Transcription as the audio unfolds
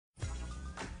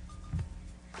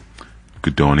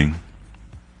Good dawning,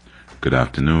 good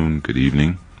afternoon, good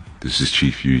evening. This is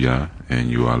Chief Yuya,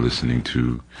 and you are listening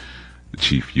to the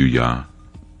Chief Yuya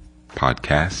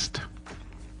podcast.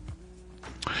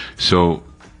 So,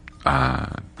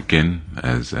 again,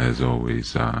 as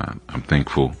always, I'm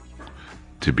thankful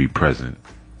to be present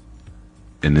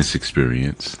in this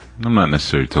experience. I'm not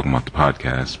necessarily talking about the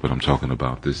podcast, but I'm talking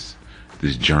about this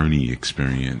journey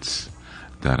experience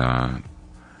that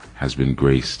has been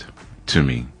graced to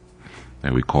me,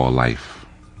 that we call life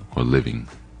or living,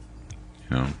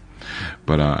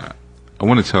 But I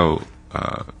want to tell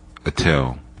a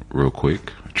tale real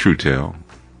quick, a true tale,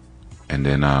 and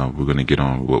then we're going to get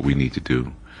on with what we need to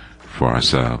do for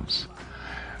ourselves.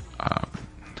 I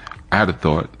had a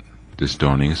thought this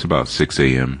dawning. It's about 6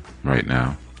 a.m. right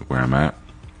now where I'm at.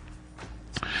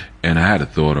 And I had a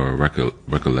thought or a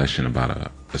recollection about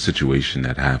a situation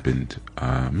that happened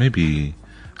maybe,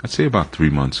 I'd say about 3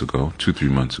 months ago,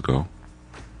 2-3 months ago.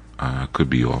 Could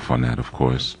be off on that, of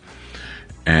course.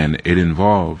 And it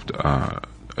involved a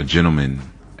gentleman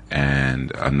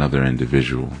and another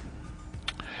individual.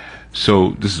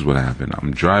 So this is what happened.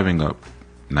 I'm driving up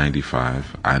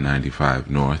I-95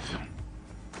 North.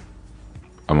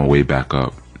 On my way back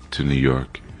up to New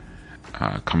York,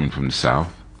 coming from the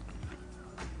South.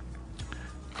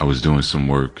 I was doing some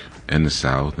work in the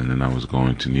South, and then I was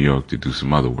going to New York to do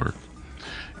some other work.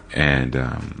 And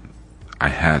I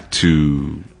had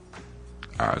to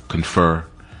confer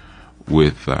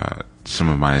with some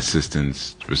of my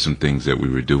assistants for some things that we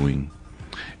were doing.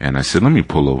 And I said, let me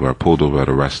pull over. I pulled over at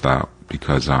a rest stop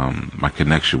because my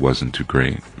connection wasn't too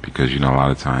great. Because, a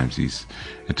lot of times these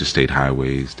interstate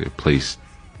highways, they're placed,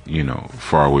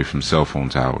 far away from cell phone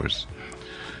towers.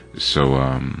 So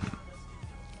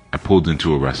I pulled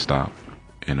into a rest stop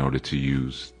in order to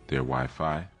use their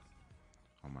Wi-Fi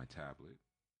on my tablet.